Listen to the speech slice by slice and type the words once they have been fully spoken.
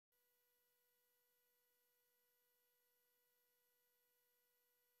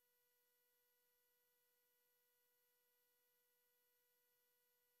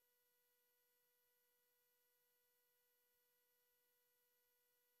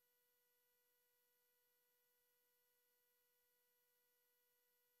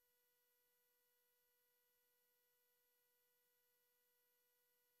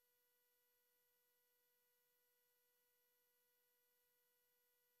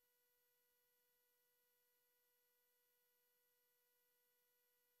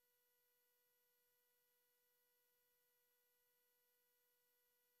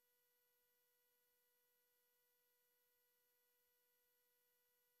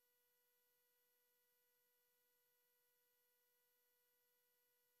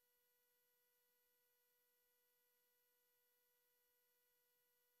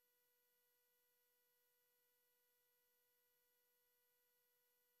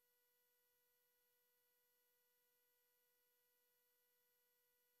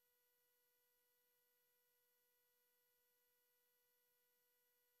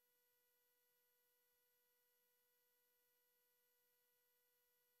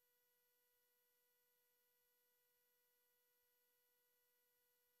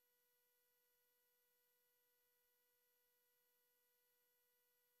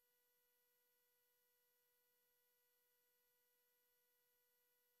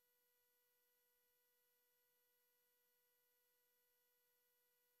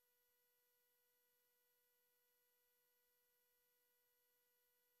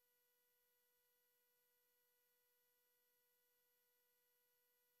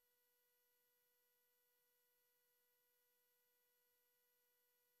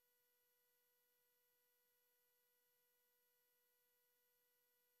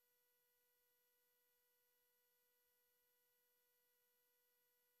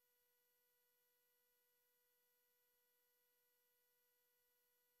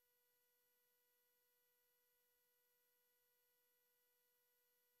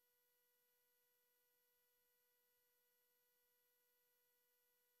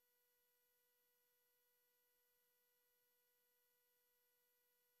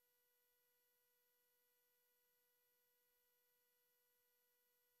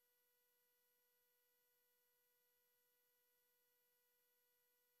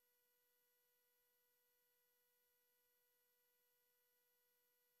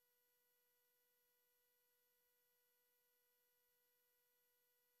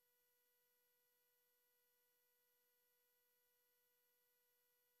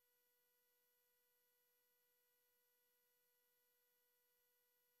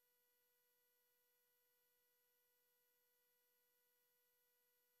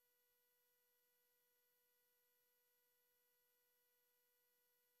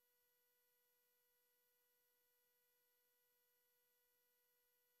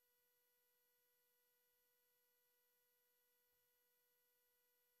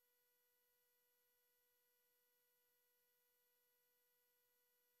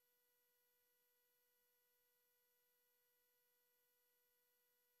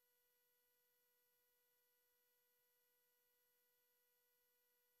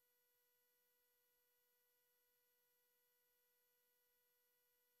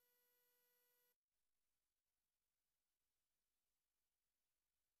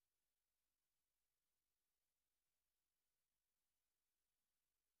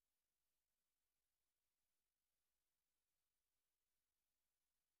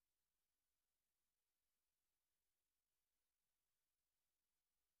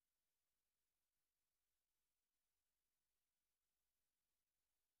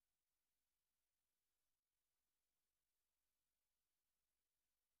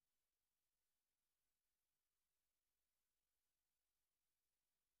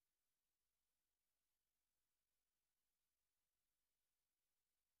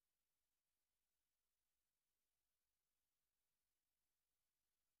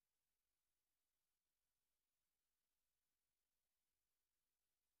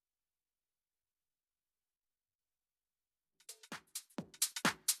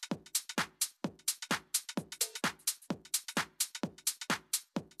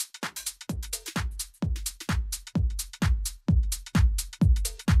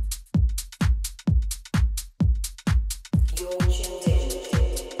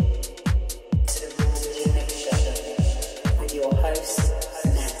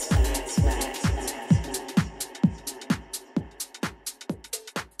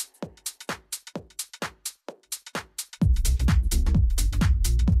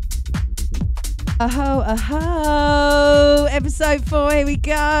Episode 4, here we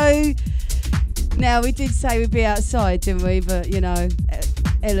go. Now, we did say we'd be outside, didn't we? But, you know,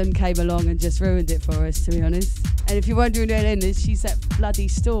 Ellen came along and just ruined it for us, to be honest. And if you're wondering who Ellen is, she's that bloody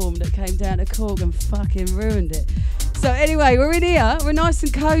storm that came down to Cork and fucking ruined it. So anyway, we're in here, we're nice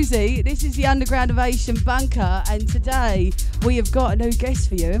and cosy. This is the Underground Ovation bunker, and today we have got a new guest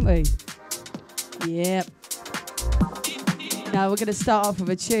for you, haven't we? Yep. Now we're going to start off with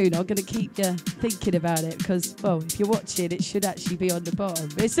a tune. I'm going to keep you thinking about it because, well, if you're watching, it should actually be on the bottom.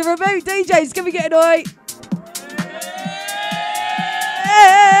 It's the Reboot DJs. Can we get an oi?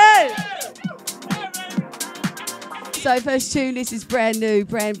 Hey! So first tune, this is brand new,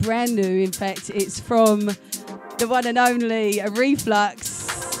 brand new. In fact, it's from the one and only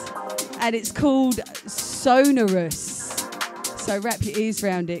REFLUX, and it's called Sonorous. So wrap your ears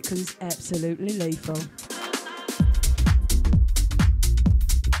around it because it's absolutely lethal.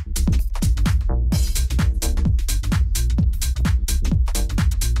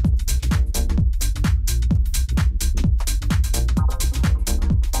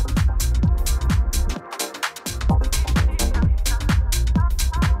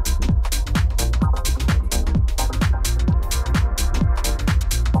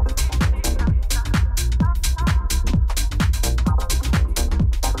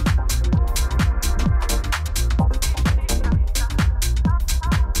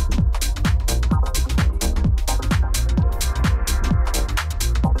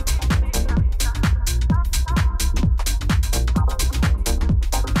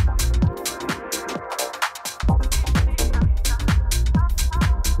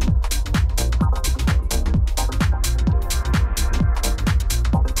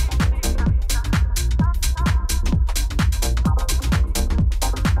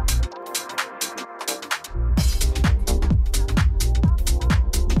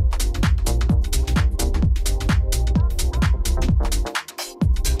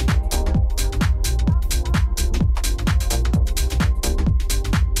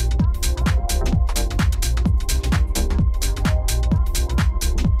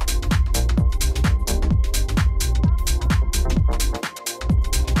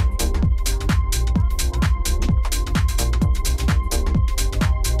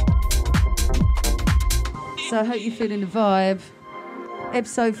 So I hope you're feeling the vibe.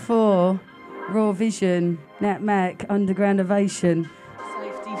 Episode 4, Raw Vision, Natmac, Underground Ovation.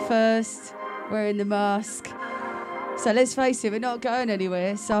 Safety first, wearing the mask. So let's face it, we're not going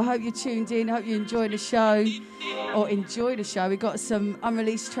anywhere. So I hope you're tuned in, I hope you enjoy the show. We've got some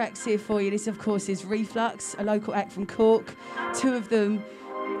unreleased tracks here for you. This, of course, is REFLUX, a local act from Cork. 2 of them,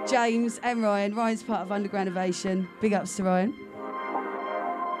 James and Ryan. Ryan's part of Underground Ovation. Big ups to Ryan.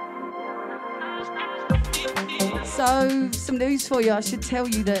 So, some news for you. I should tell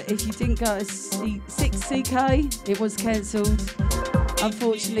you that if you didn't go to 6CK, it was cancelled.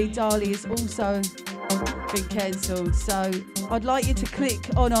 Unfortunately, Dali has also been cancelled. So, I'd like you to click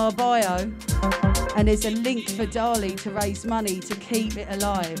on our bio, and there's a link for Dali to raise money to keep it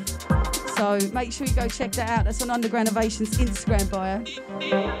alive. So, make sure you go check that out. That's on Underground Ovation's Instagram bio.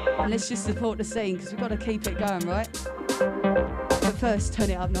 And let's just support the scene, because we've got to keep it going, right? But first, turn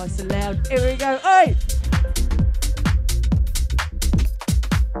it up nice and loud. Here we go. Hey!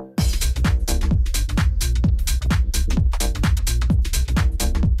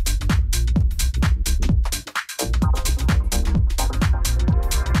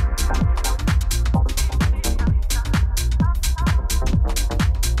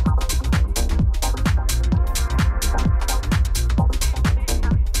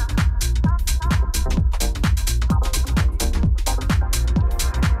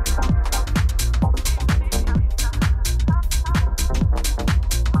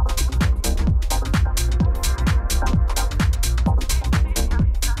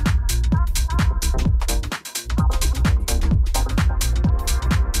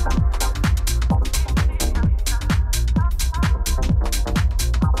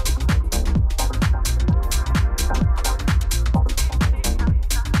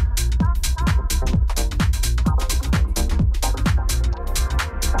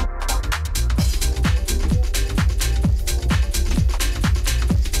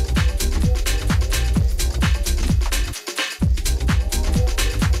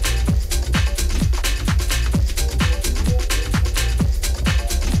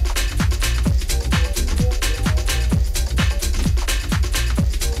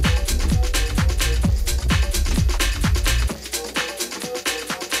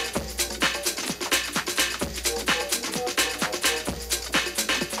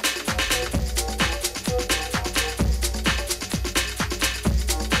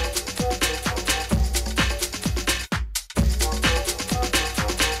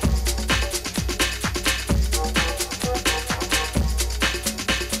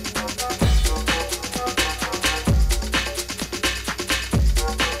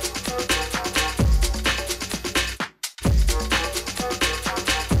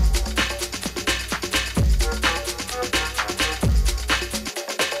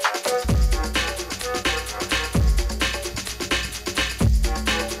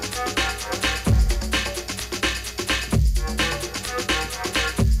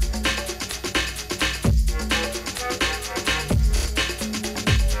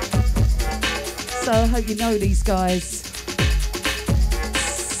 Also, I hope you know these guys.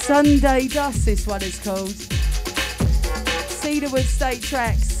 Sunday Dust, this one is called. Ceadarwood State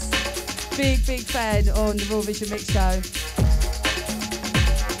Trax. Big fan on the Raw Vision Mix Show.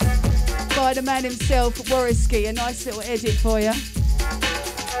 By the man himself, Whoriskey. A nice little edit for you.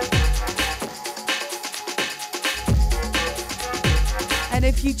 And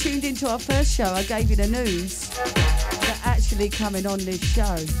if you tuned into our first show, I gave you the news. They're actually coming on this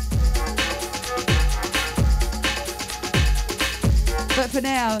show. But for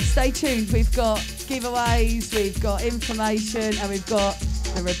now, stay tuned. We've got giveaways, we've got information, and we've got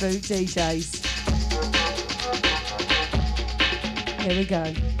the Reboot DJs. Here we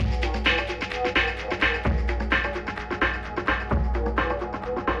go.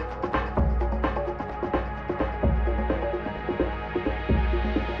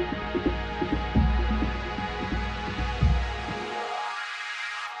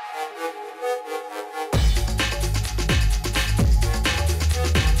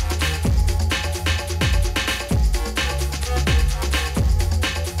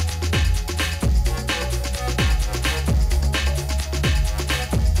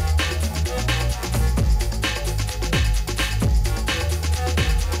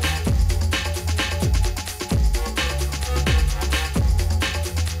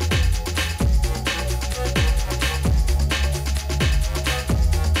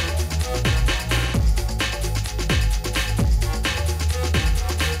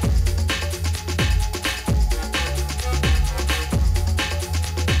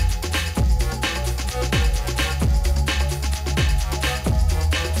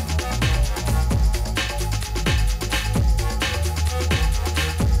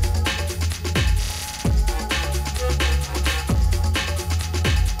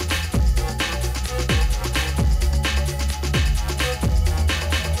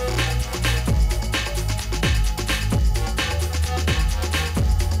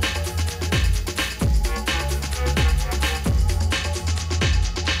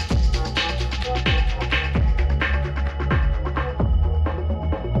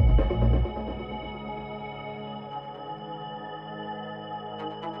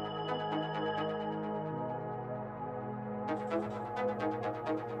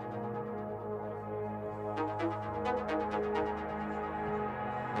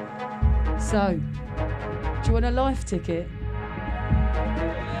 So, do you want a life ticket?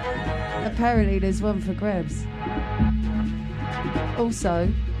 Apparently there's one for grabs.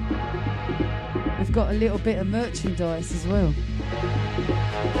 Also, we've got a little bit of merchandise as well.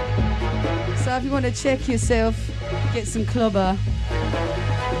 So if you want to check yourself, get some clobber,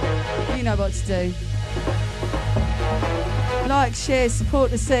 you know what to do. Like, share,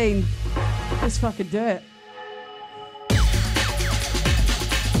 support the scene. Let's fucking do it.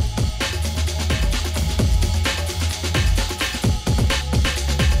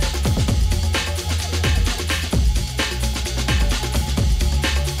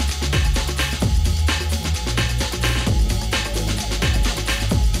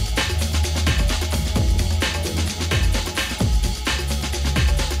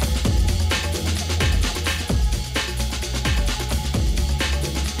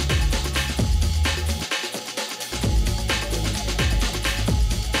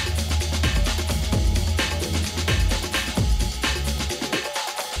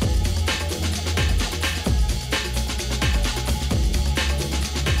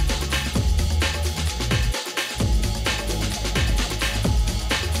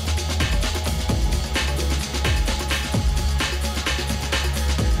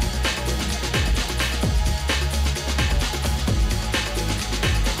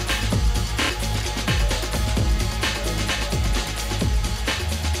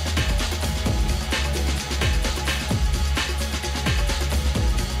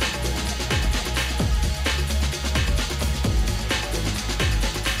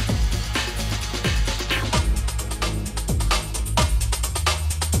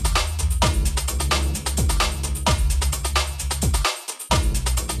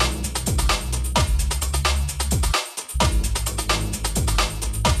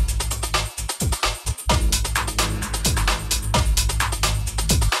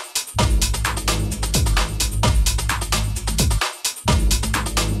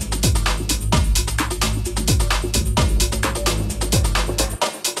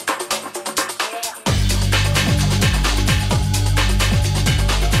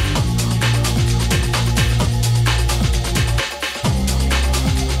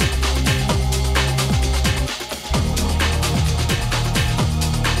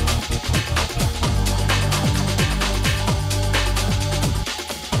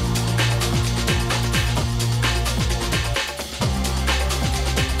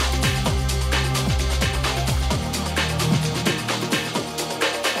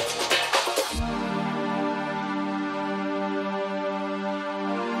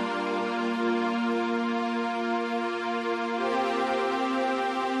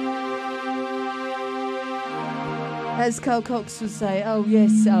 As Carl Cox would say, oh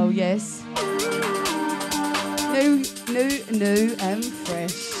yes, oh yes. New and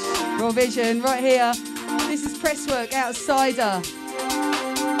fresh. Raw Vision right here. This is Pressworks Outsider.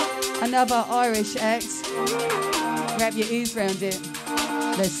 Another Irish act. Wrap your ears round it.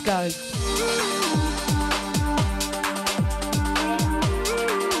 Let's go.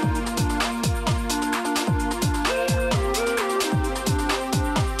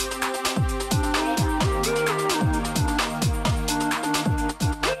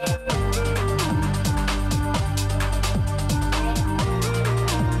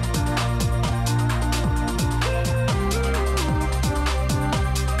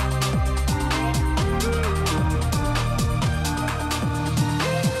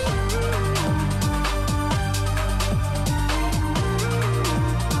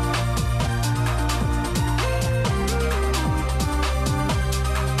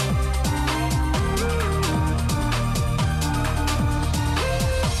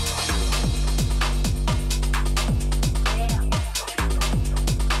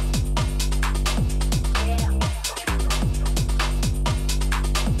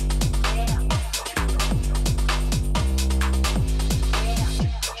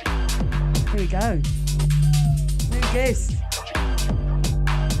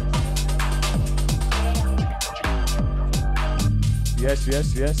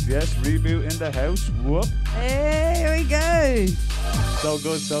 Yes, Reboot in the house. Whoop. Hey, here we go. So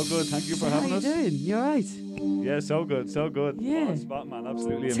good. Thank you for having us. How you doing? You all right? Yeah, so good. Yeah. Oh, spot, man.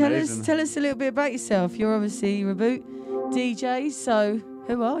 Absolutely amazing. Tell us a little bit about yourself. You're obviously Reboot DJs, so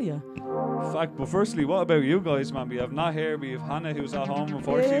who are you? Fact, but firstly, what about you guys, man? We have Nat here, we have Hannah who's at home,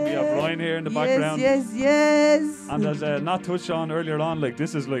 unfortunately, we have Ryan here in the background. Yes. And as Nat touched on earlier on, like,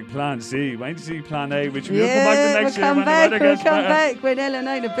 this is like plan C. Wait to see plan A, which we'll come back to next year when the weather gets better. We'll come back when Ellen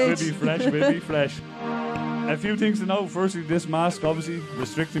ain't a bitch. We'll be fresh. A few things to know. Firstly, this mask obviously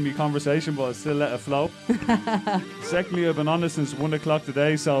restricting me conversation, but I still let it flow. Secondly, I've been on this since 1 o'clock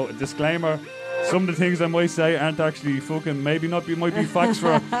today, so a disclaimer. Some of the things I might say aren't actually fucking, might be facts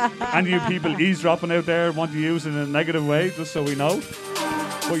for any of you people eavesdropping out there want to use it in a negative way, just so we know.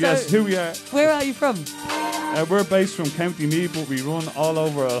 But yes, who we are. Where are you from? We're based from County Meath, but we run all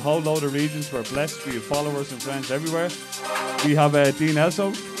over a whole load of regions. We're blessed. We have followers and friends everywhere. We have Dean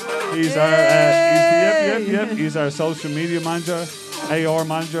Elso. He's he's our social media manager, AR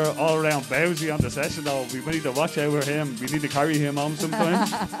manager, all around Bowsy on the session though. We need to watch out with him. We need to carry him home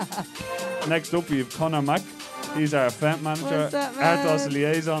sometimes. Next up we have Connor Mack. He's our event manager, Artos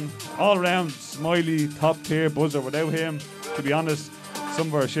liaison, all around smiley, top tier buzzer. Without him, to be honest, some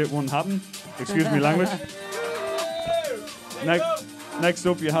of our shit wouldn't happen. Excuse me language. Next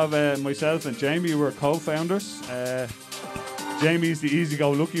up you have myself and Jamie. We're co-founders. Jamie's the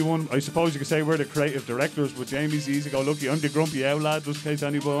easy-go-lucky one. I suppose you could say we're the creative directors, but Jamie's the easy-go-lucky. I'm the grumpy owl lad, just in case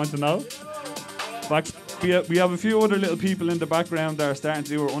anybody wants to know. In fact, we have a few other little people in the background that are starting to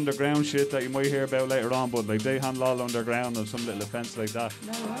do our underground shit that you might hear about later on, but like they handle all underground and some little events like that.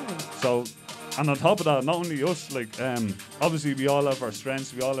 No way. So, and on top of that, not only us, like obviously we all have our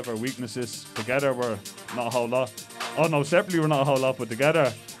strengths, we all have our weaknesses. Together we're not a whole lot. Oh no, separately we're not a whole lot, but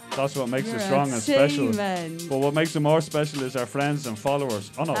together that's what makes us strong and special. Man. But what makes them more special is our friends and followers.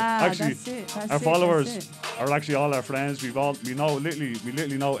 Oh no, actually, our followers are actually all our friends. We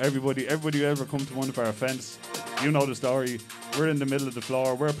literally know everybody. Everybody who ever come to one of our events, you know the story. We're in the middle of the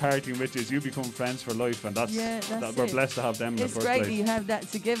floor. We're partying with you. You become friends for life, and we're blessed to have them in the first place. It's great that you have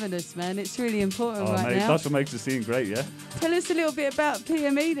that togetherness, man. It's really important right now. That's what makes the scene great, yeah. Tell us a little bit about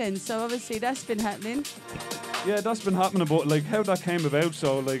PME then. So obviously that's been happening. Yeah, that's been happening, but like how that came about.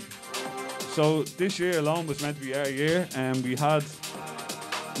 So this year alone was meant to be our year, and we had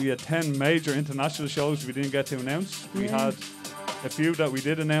 10 major international shows we didn't get to announce. We had a few that we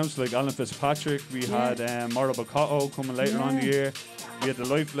did announce, like Alan Fitzpatrick. We had Mauro Bocotto coming later on the year. We had the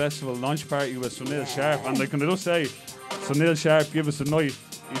Live Festival launch party with Sunil Sharp, and like, can I just say, Sunil Sharp, give us a night.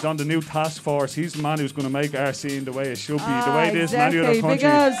 He's on the new task force. He's the man who's going to make our scene the way it should be, the way it is in any other country. So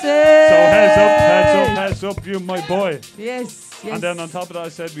heads up, you my boy. Yes. And then on top of that, I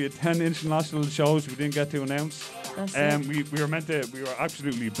said we had 10 international shows we didn't get to announce. We were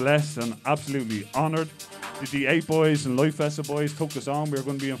absolutely blessed and absolutely honoured. The 8 boys and Live Festival boys took us on. We were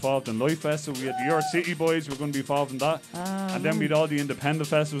going to be involved in Live Festival. We had the York City boys. We were going to be involved in that. And then we had all the independent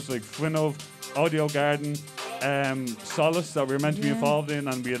festivals like Fwynov, Audio Garden, Solace that we were meant to be involved in,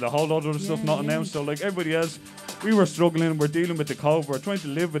 and we had a whole lot of other stuff not announced. So like everybody else, we were struggling. We're dealing with the COVID. We're trying to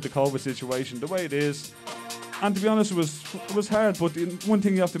live with the COVID situation the way it is. And to be honest, it was hard. But one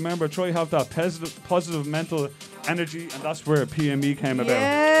thing you have to remember: try to have that positive mental energy, and that's where PME came about.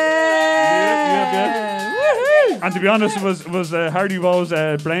 Yeah. Woohoo! And to be honest, it was Hardy Wo's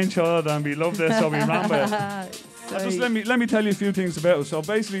brainchild, and we loved it, so we ran with it. And just let me tell you a few things about it. So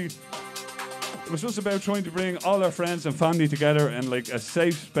basically, it was just about trying to bring all our friends and family together in like a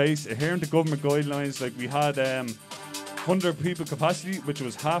safe space, adhering to government guidelines. Like we had 100 people capacity, which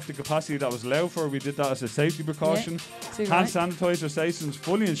was half the capacity that was allowed for. We did that as a safety precaution. Hand sanitizer stations,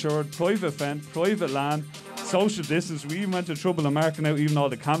 fully insured, private vent, private land, social distance. We even went to trouble of marking out even all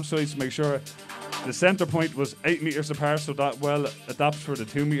the campsites to make sure the centre point was 8 metres apart, so that well adapts for the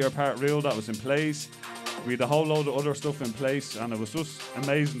 2 metre apart rule that was in place. We had a whole load of other stuff in place, and it was just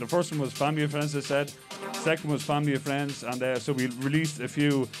amazing. The first one was family and friends, as I said. Second was family and friends, and so we released a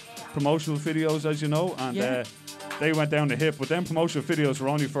few promotional videos, as you know, and they went down the hip. But then promotional videos were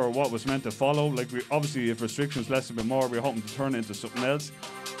only for what was meant to follow. Like we obviously, if restrictions lessened a bit more, we were hoping to turn it into something else.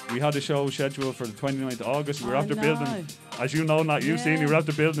 We had a show scheduled for the 29th of August. We were after building, as you know, not you've seen, we were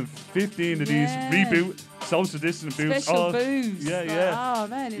after building 15 of these Reboot social distance booths. Special booths. Yeah. Oh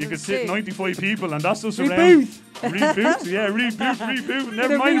man, you could sit 95 people, and that's just Reboot. around. Reboot, yeah, reboot.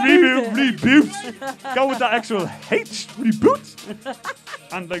 Never mind reboot. Go with that actual H, reboot.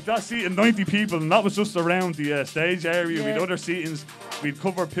 And like that seating 90 people, and that was just around the stage area. We had other seatings. We'd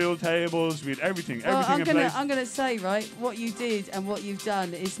cover pool tables. We'd everything in place. I'm gonna say, right, what you did and what you've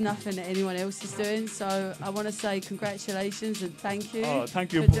done is nothing that anyone else is doing. So I want to say congratulations and thank you. Oh,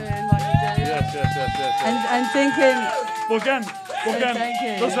 thank you for doing what you do. Yes. And thinking. But again, thank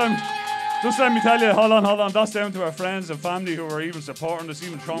you. Just let me tell you, hold on. That's down to our friends and family who were even supporting us,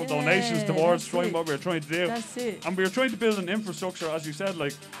 even throwing donations towards trying what we were trying to do. That's it. And we were trying to build an infrastructure, as you said,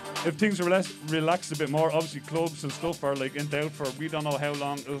 like if things are relaxed a bit more, obviously clubs and stuff are like in doubt for we don't know how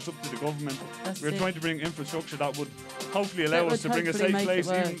long. It was up to the government. We were trying to bring infrastructure that would hopefully allow us to bring a safe place,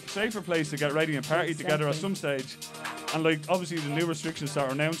 even safer place to get ready and party together at some stage. And like obviously the new restrictions that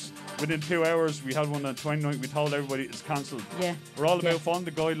are announced, within 2 hours we had one on 29th. We told everybody it's cancelled. Yeah. We're all about following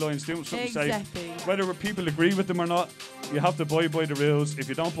the guidelines, doing something safe. Whether people agree with them or not, you have to abide by the rules. If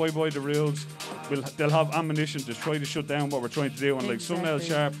you don't abide by the rules, they'll have ammunition to try to shut down what we're trying to do. And like someone else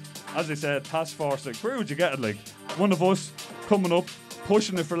sharp, as I said, task force, like where would you get it? Like one of us coming up,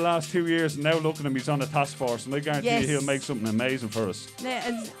 pushing it for the last 2 years, and now looking at him, he's on a task force, and I guarantee you he'll make something amazing for us. Yeah,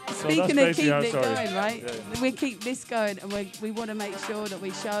 and speaking of keeping it going, right? Yeah. We keep this going, and we want to make sure that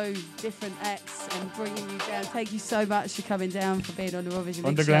we show different acts and bringing you down. Thank you so much for coming down, for being on the Rubbish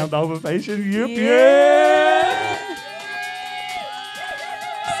Underground Ovation, yeah.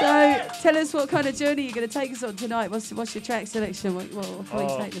 So tell us what kind of journey you're going to take us on tonight. What's your track selection? What will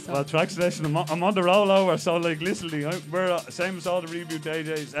you take us on? Well, track selection, I'm on the rollover, so like literally, we're same as all the Reboot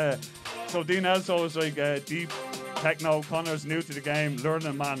DJs. So Dean Elso is like deep techno. Connor's new to the game,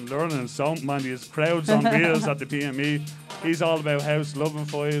 learning something, man. He has crowds on wheels at the PME. He's all about house, loving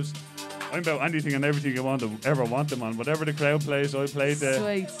fives. I'm about anything and everything you ever want them on. Whatever the crowd plays, I play the.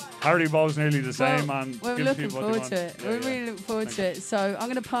 Sweet. Harry Bow's nearly the same, man. We're looking forward to it. We're really looking forward to it. So I'm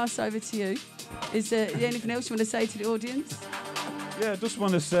going to pass over to you. Is there anything else you want to say to the audience? Yeah, just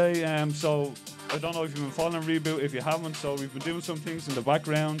want to say, so I don't know if you've been following Reboot. If you haven't, so we've been doing some things in the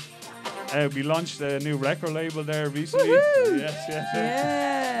background. We launched a new record label there recently. Woohoo! Yes.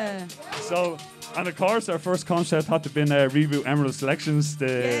 Yeah. So. And of course, our first concept had to have been Reboot Emerald Selections.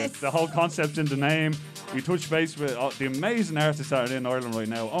 The whole concept in the name. We touched base with the amazing artists that are in Ireland right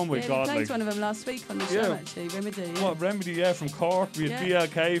now. Oh my God! We played one of them last week on the show, actually. Remedy. What Remedy? Yeah, from Cork. We had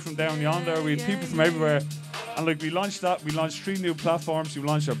BLK from down yonder. We had people from everywhere. And like we launched 3 new platforms. We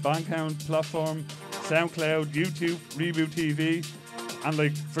launched our Bandcamp platform, SoundCloud, YouTube, Reboot TV, and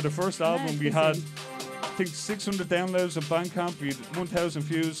like for the first album we had. I think 600 downloads on Bandcamp. We had 1,000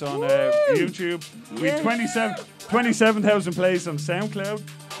 views on YouTube. We had 27,000 plays on SoundCloud.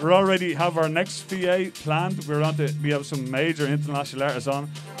 We already have our next VA planned. We have some major international artists on.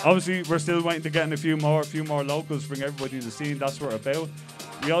 Obviously, we're still waiting to get in a few more locals, bring everybody in the scene. That's what we're about.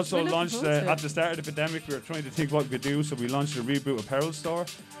 We also launched at the start of the pandemic. We were trying to think what we could do, so we launched a Reboot apparel store.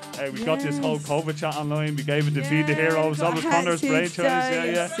 We got this whole COVID chat online. We gave it to Feed the Heroes. That was Connor's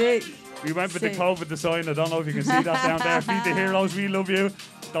brainchild. Sick. We went with the COVID design. I don't know if you can see that down there. Feed the Heroes, we love you.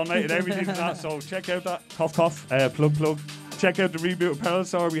 Donated everything to that. So check out that. Cough. Plug. Check out the Reboot apparel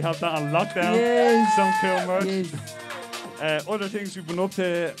store. We have that on lockdown. Yes. Some cool merch. Yes. Other things we've been up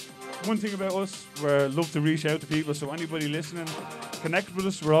to. One thing about us, we love to reach out to people. So anybody listening, connect with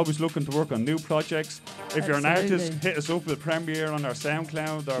us. We're always looking to work on new projects. If you're an artist, hit us up with Premiere on our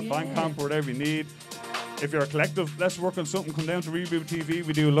SoundCloud, our Bandcamp, whatever you need. If you're a collective, let's work on something. Come down to Reboot TV.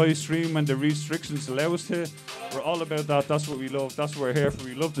 We do a live stream when the restrictions allow us to. We're all about that. That's what we love. That's what we're here for.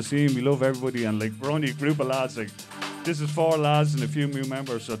 We love the scene. We love everybody. And like we're only a group of lads. Like this is 4 lads and a few new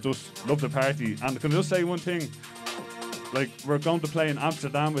members that just love the party. And can I just say one thing? Like, we're going to play in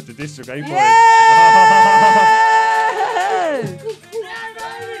Amsterdam with the District 8 boys.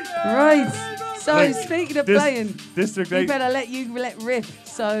 Right. So, like, speaking of playing, District 8. You better let riff.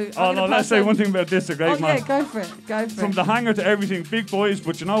 So, let's say one thing about District 8, man. Yeah, go for it. Go for it. From the hangar to everything, big boys,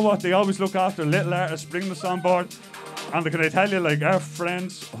 but you know what? They always look after little artists, bring us on board. And can I tell you, like, our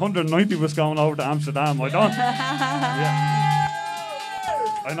friends, 190 was going over to Amsterdam. I don't.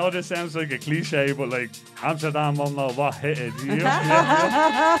 I know this sounds like a cliche, but like Amsterdam won't know what hit it. And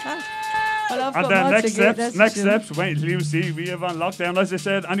then next steps, wait until you see. We have on lockdown. As I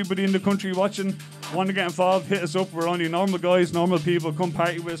said, anybody in the country watching, want to get involved, hit us up. We're only normal guys, normal people. Come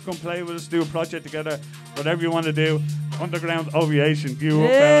party with us, come play with us, do a project together. Whatever you want to do. Underground Ovation.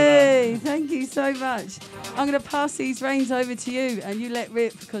 Hey, thank you so much. I'm going to pass these reins over to you and you let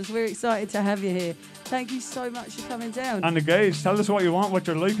rip because we're excited to have you here. Thank you so much for coming down. And the guys, tell us what you want, what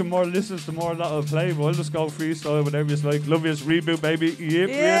you're liking. More listens, the more that'll play. We'll just go freestyle, whatever it's like. Love yous, Reboot, baby. Yep.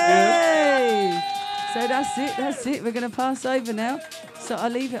 So that's it. We're going to pass over now. So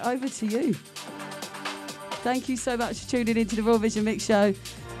I'll leave it over to you. Thank you so much for tuning into the Raw Vision Mix Show.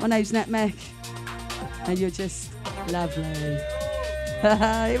 My name's Natmac, and you're just lovely.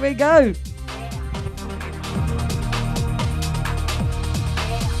 Here we go.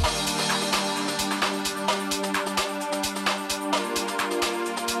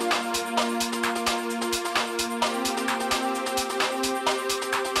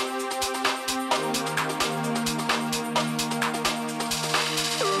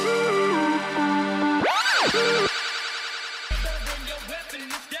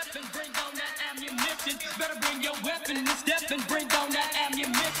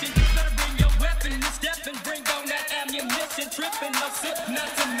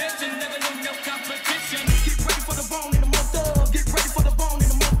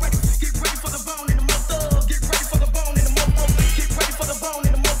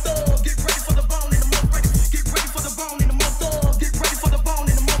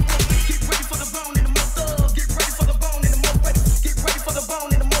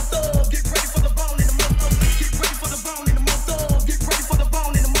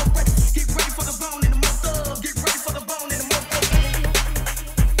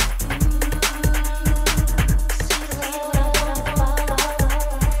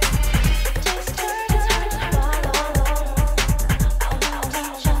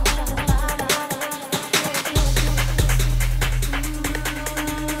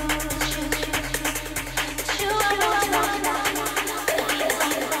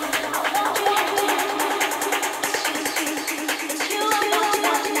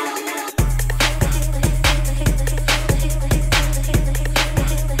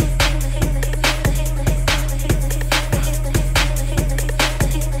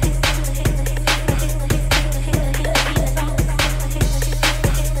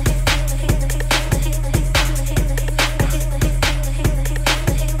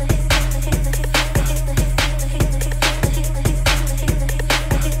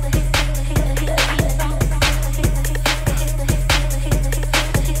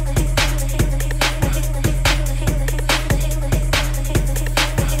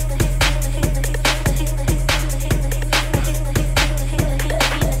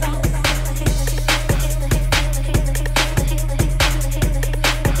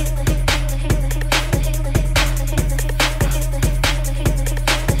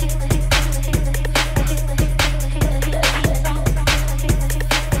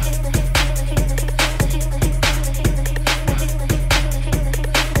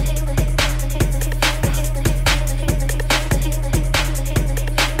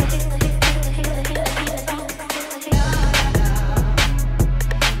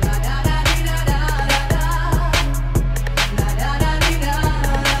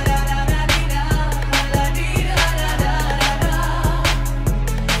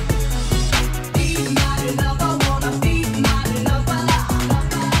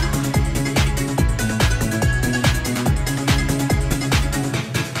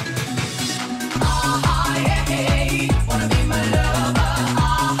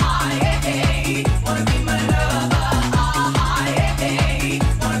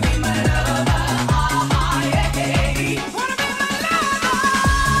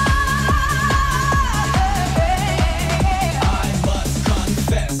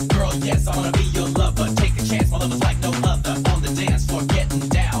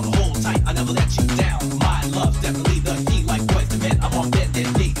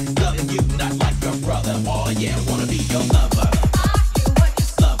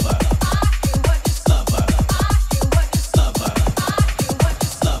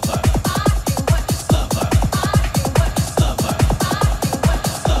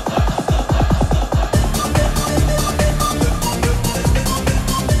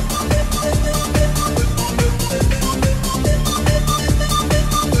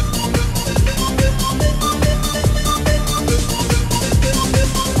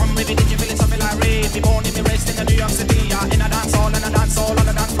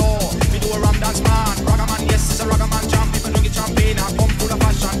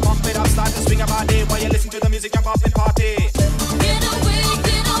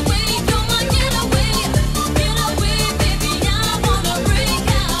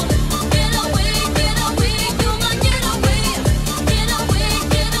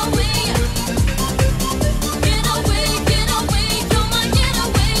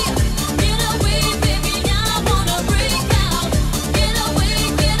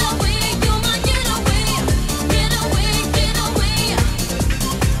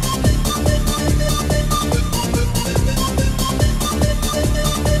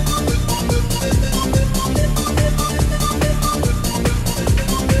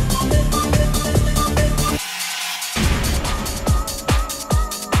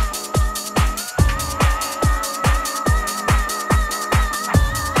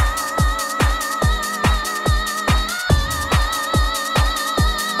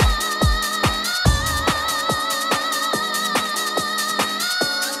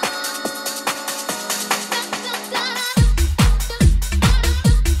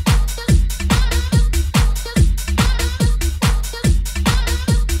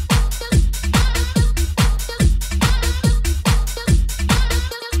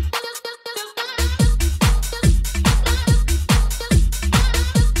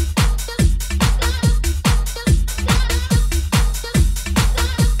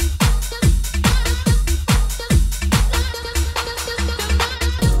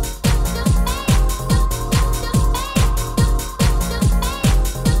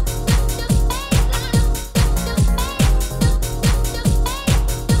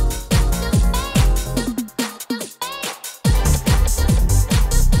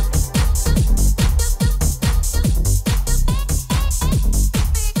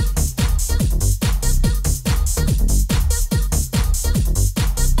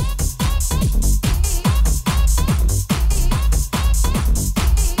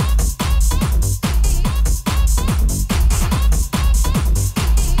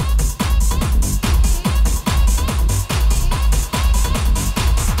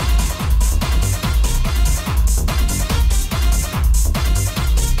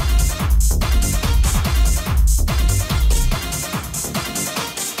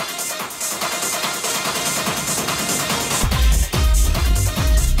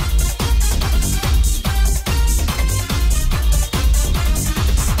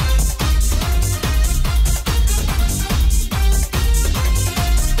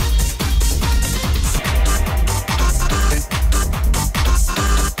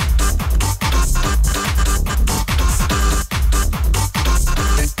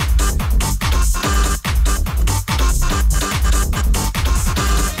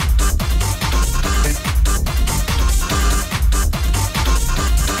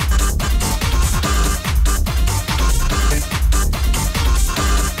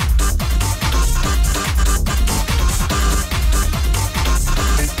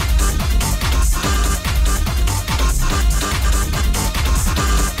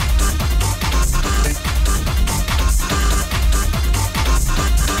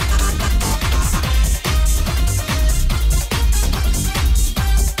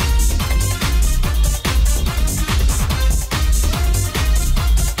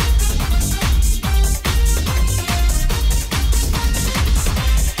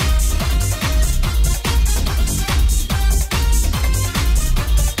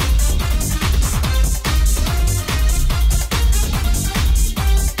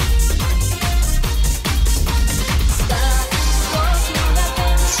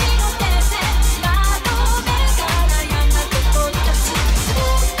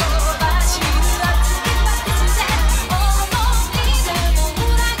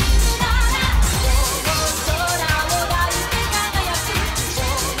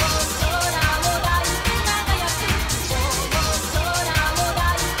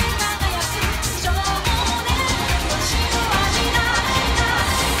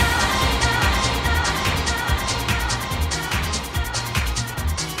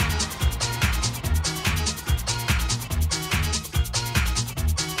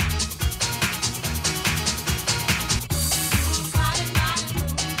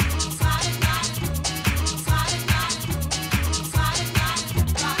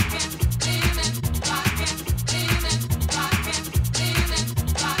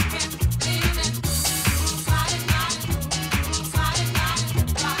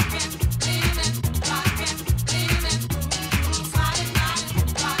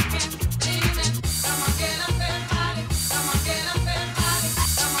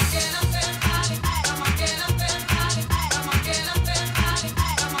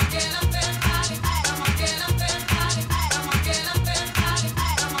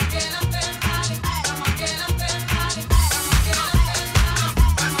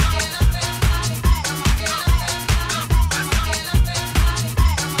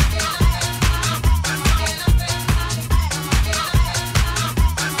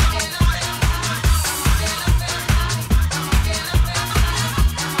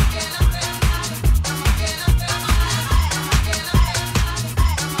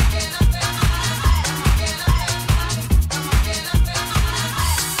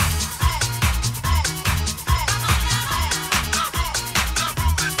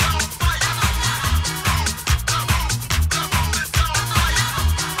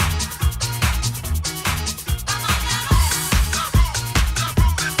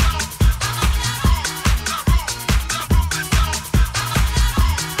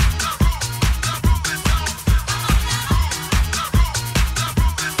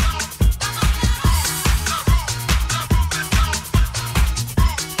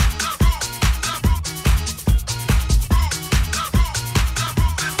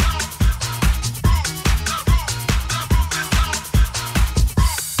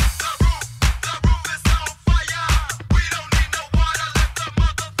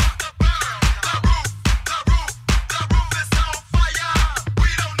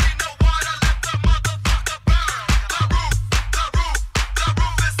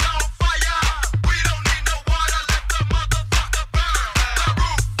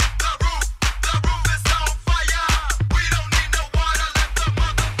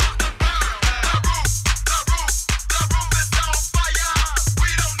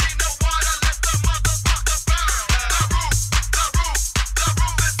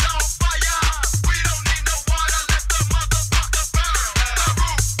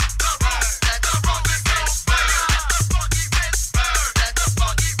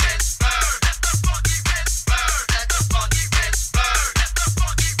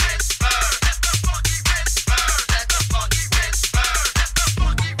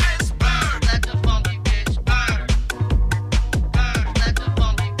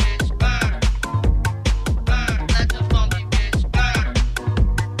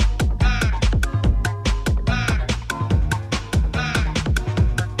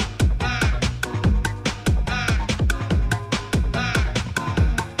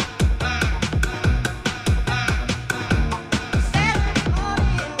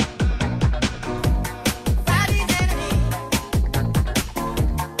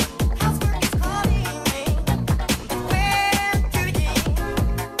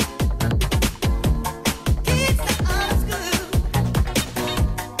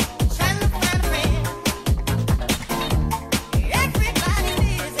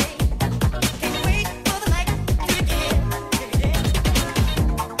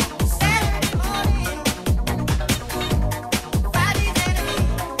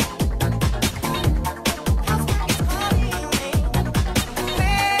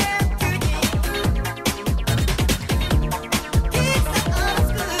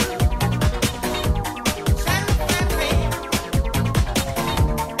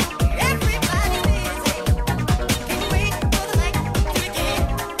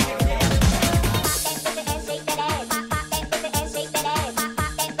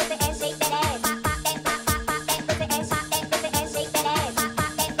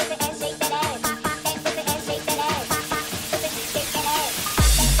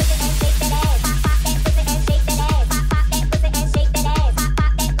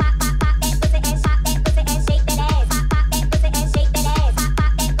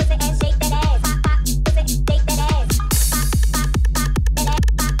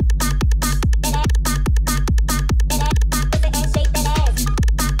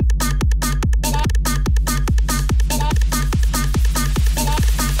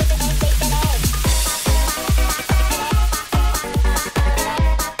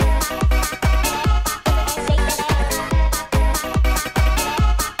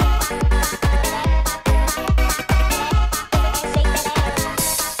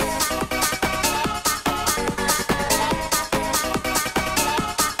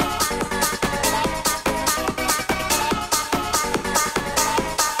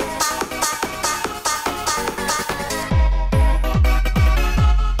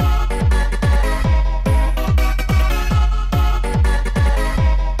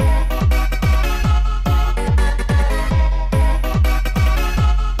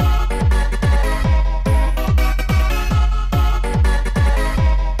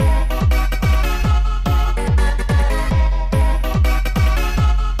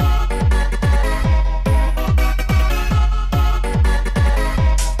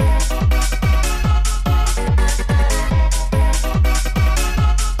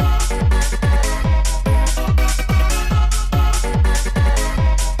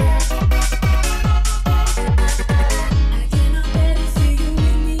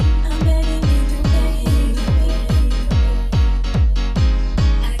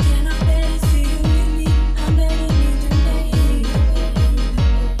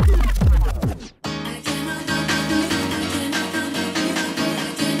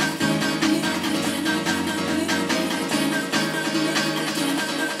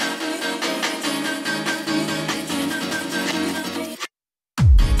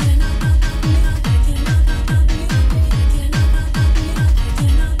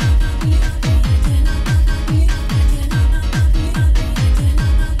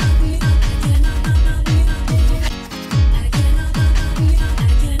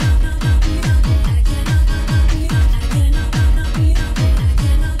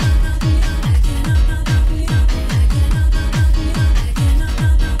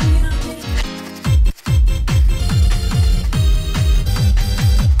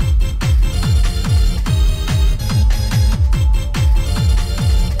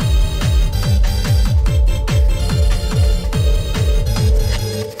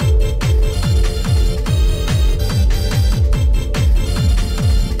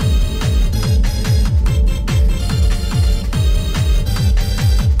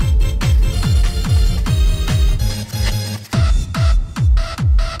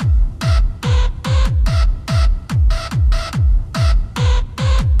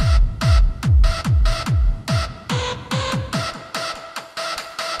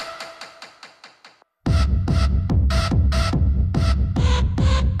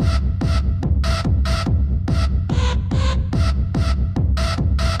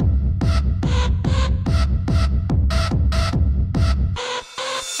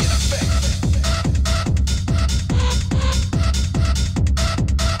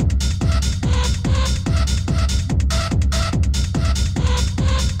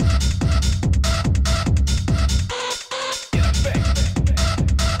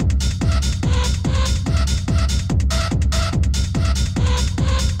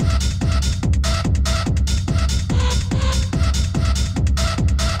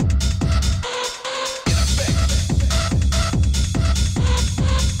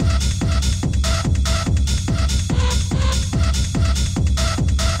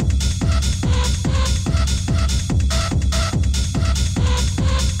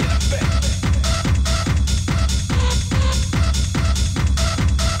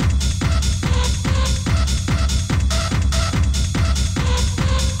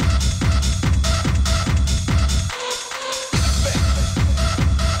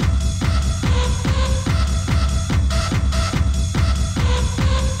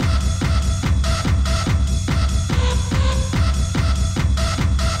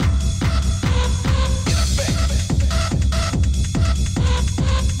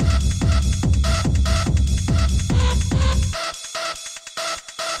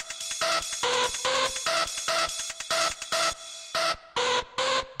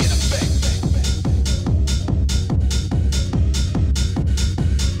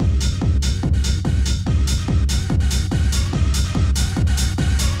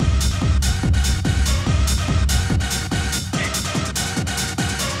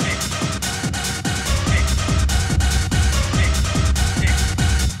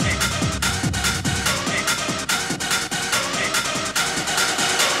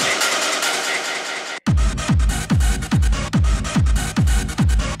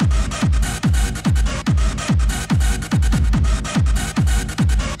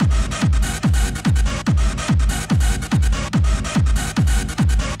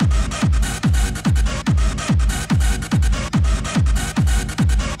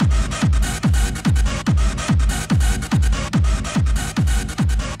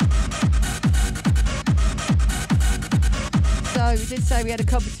 we did say we had a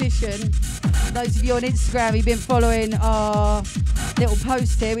competition. Those of you on Instagram who've been following our little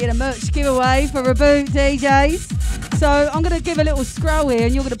post here, we had a merch giveaway for Reboot DJs. So I'm going to give a little scroll here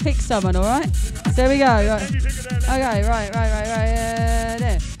and you're going to pick someone, all right? So here we go. Right. Okay, right.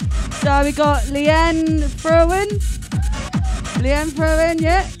 There. So we got Leanne Fruin.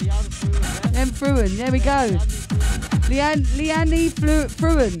 Yeah? Leanne Fruin, there we go. Leanne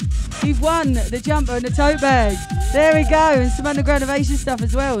Fruin. You've won the jumper and the tote bag. There we go, and some underground innovation stuff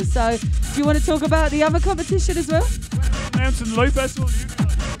as well. So, do you want to talk about the other competition as well? Announcing the Live Festival.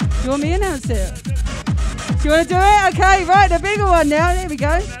 You want me to announce it? Do you want to do it? Okay, right, the bigger one now. There we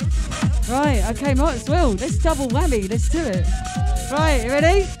go. Right, okay, might as well. Let's double whammy. Let's do it. Right, you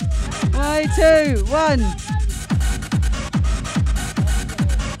ready? 3, 2, 1.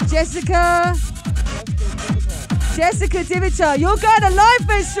 Jessica Dimitar, you're going to Live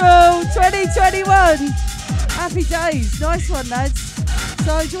Festival 2021. Happy days. Nice one, lads.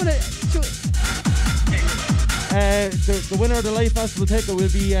 So, do you want to... The winner of the Live Festival ticket will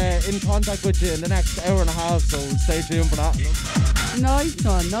be in contact with you in the next hour and a half, so stay tuned for that. Nice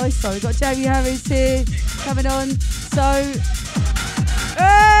one. We've got Jamie Harris here coming on. So,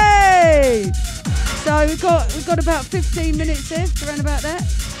 hey! So we've got about 15 minutes left, around about that.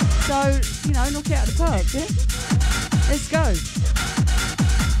 So, you know, knock it out of the park, yeah? Let's go.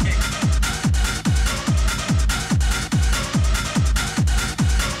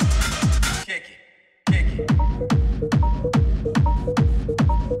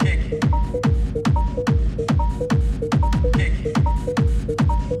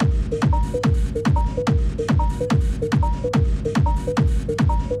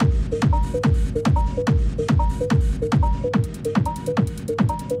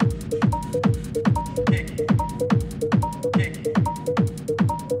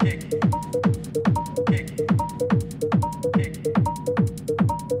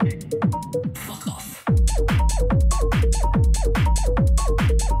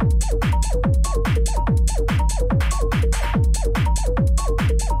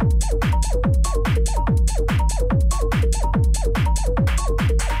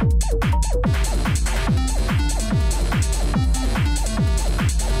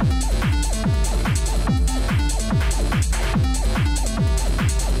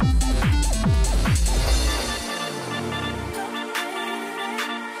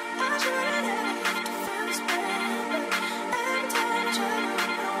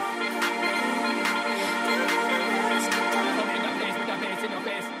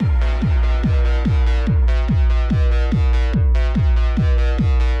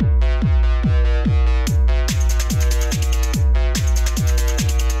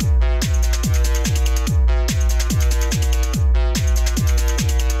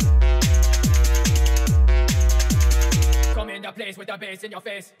 In your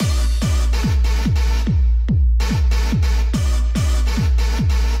face.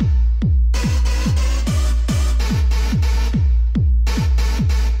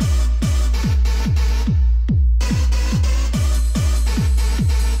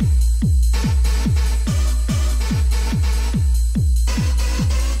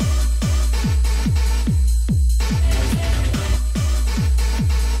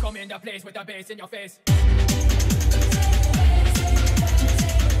 Come in the place with the bass in your face.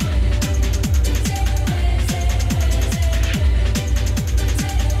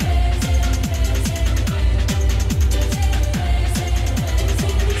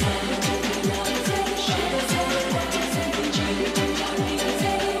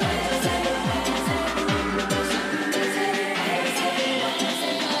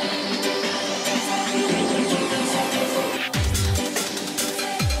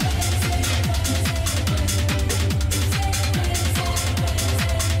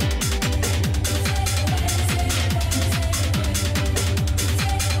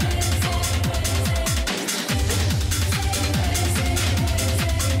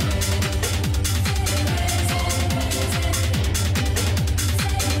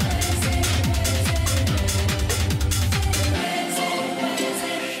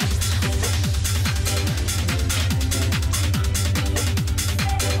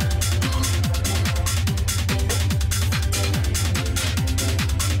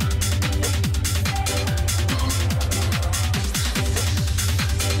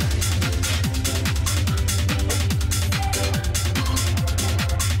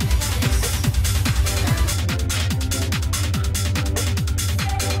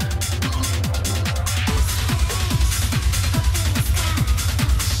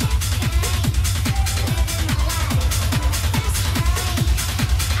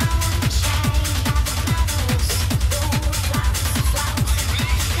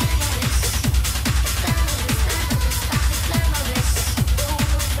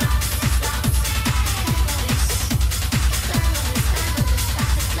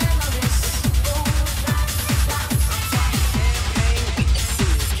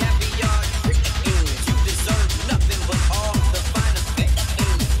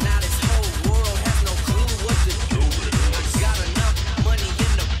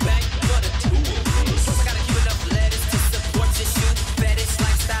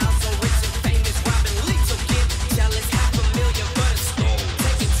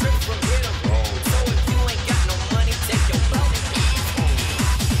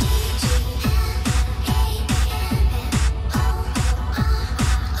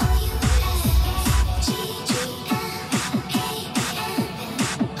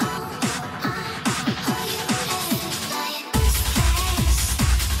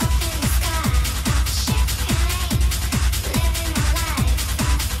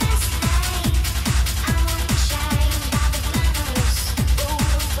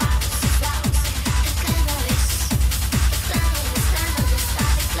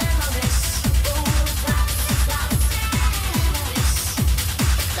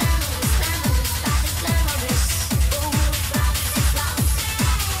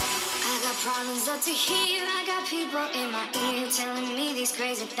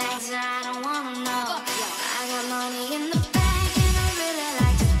 crazy things that I don't wanna know. I got money in the bank and I really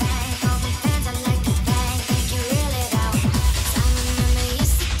like to thank all the fans I like to thank you really though. I remember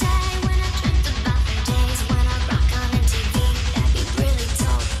yesterday when I dreamt about the days when I rock on MTV. That'd be really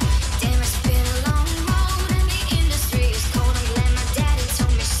dope. Damn, it's been a long road and the industry is cold. I'm glad my daddy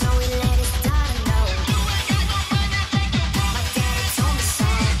told me so. He let his daughter know. My daddy told me so.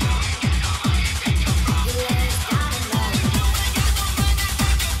 He let his daughter know.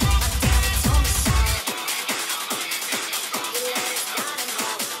 My daddy told me so. He let his daughter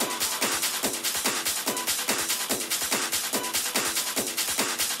know.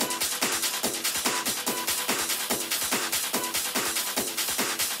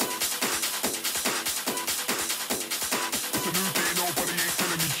 It's a new day, nobody ain't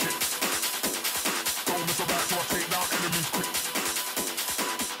telling me shit. Don't mess about, so I take down enemies quick.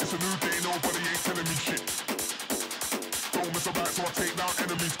 It's a new day, nobody ain't telling me shit. Don't mess about, so I take down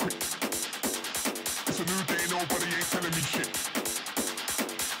enemies quick. It's a new day, nobody ain't telling me shit.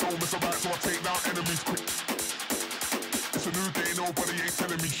 Don't mess about, so I take down enemies quick. It's a new day, nobody ain't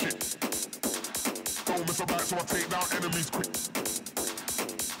telling me shit. Don't mess about, so I take down enemies quick.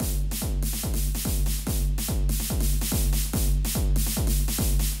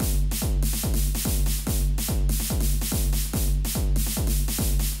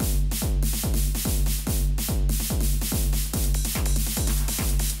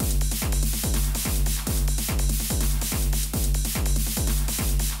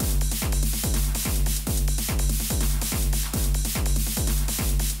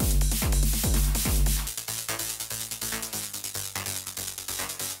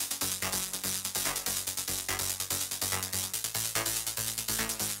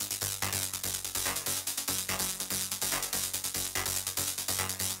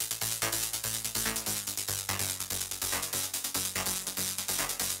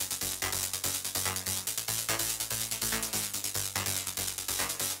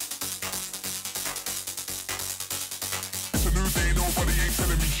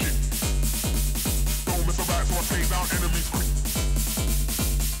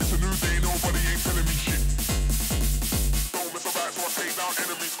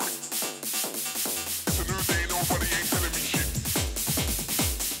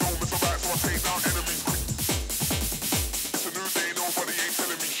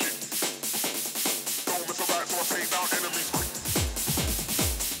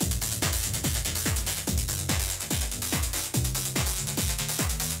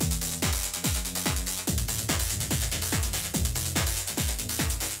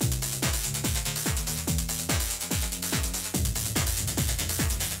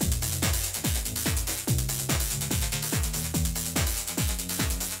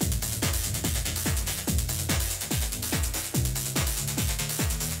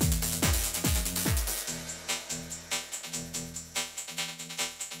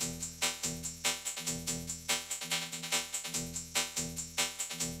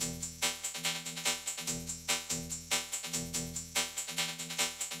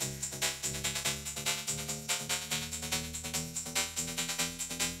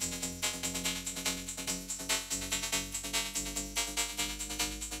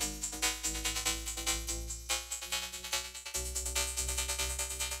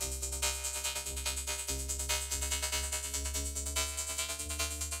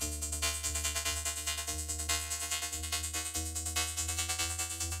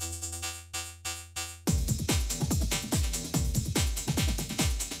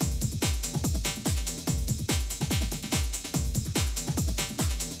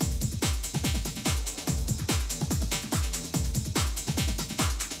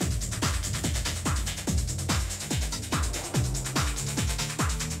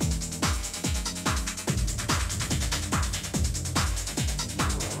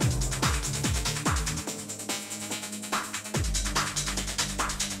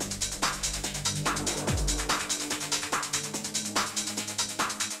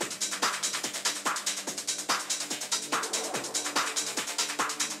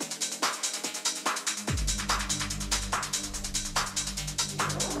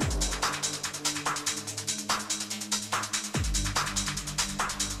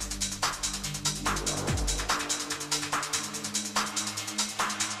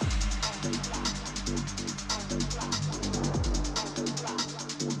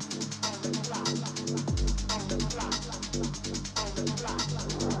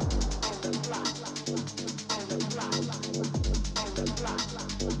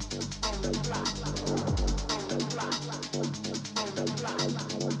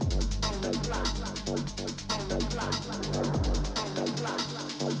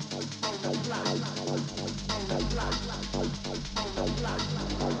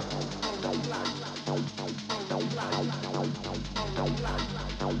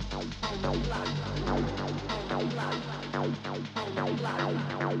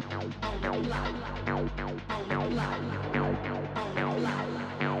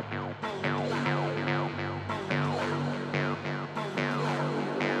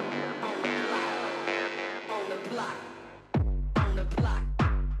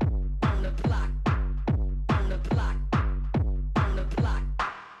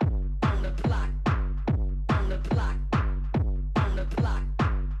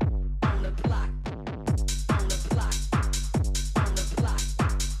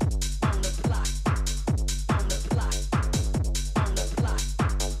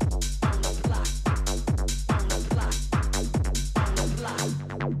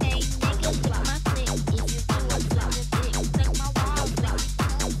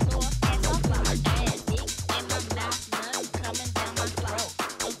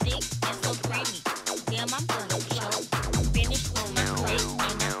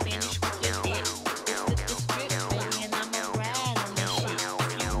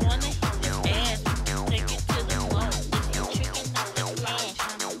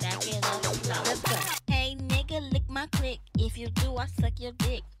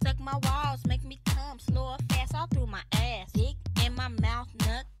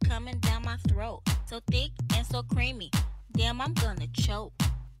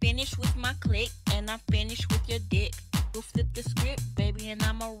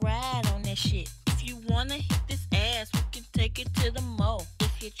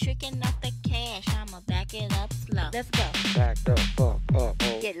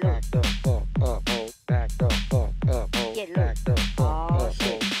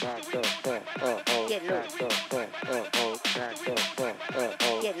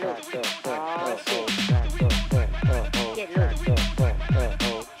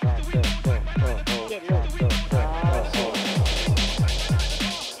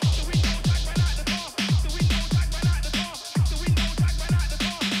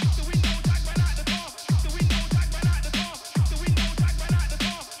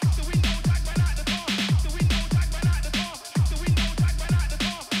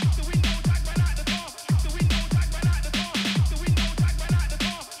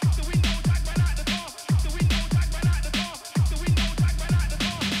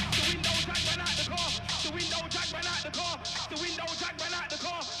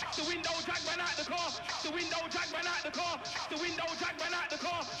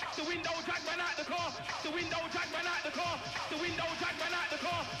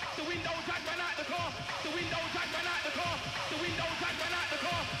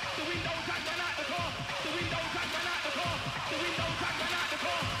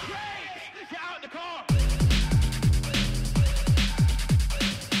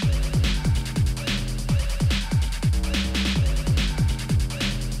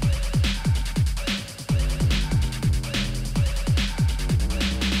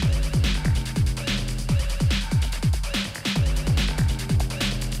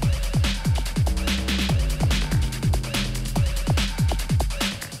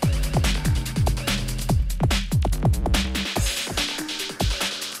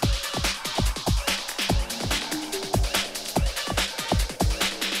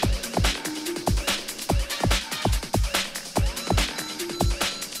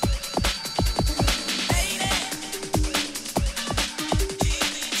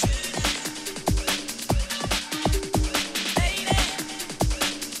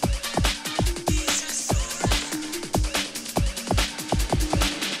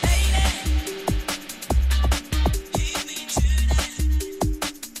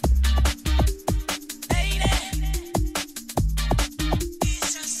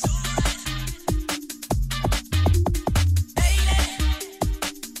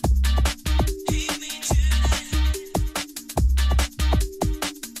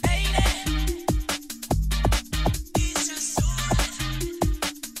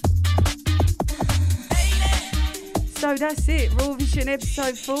 So that's it, Raw Vision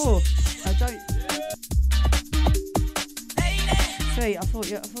episode 4. I don't. Sweet, I thought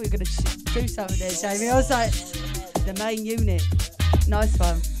you were going to do something there, Jamie. I was like, the main unit. Nice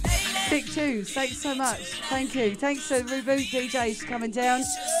one. Sick tunes, thanks so much. Thank you. Thanks to Reboot DJs for coming down.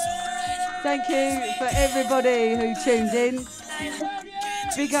 Thank you for everybody who tuned in.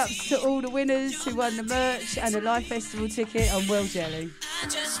 Big ups to all the winners who won the merch and the live festival ticket on Well Jelly.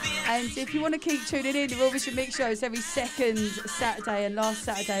 And if you want to keep tuning in, the Raw Vision Mix Show is every second Saturday and last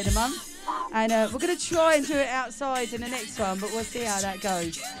Saturday of the month. And we're going to try and do it outside in the next one, but we'll see how that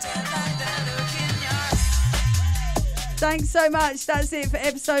goes. Thanks so much. That's it for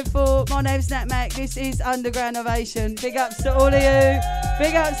episode 4. My name's Natmac. This is Underground Ovation. Big ups to all of you.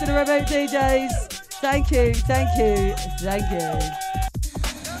 Big ups to the Reboot DJs. Thank you, thank you, thank you.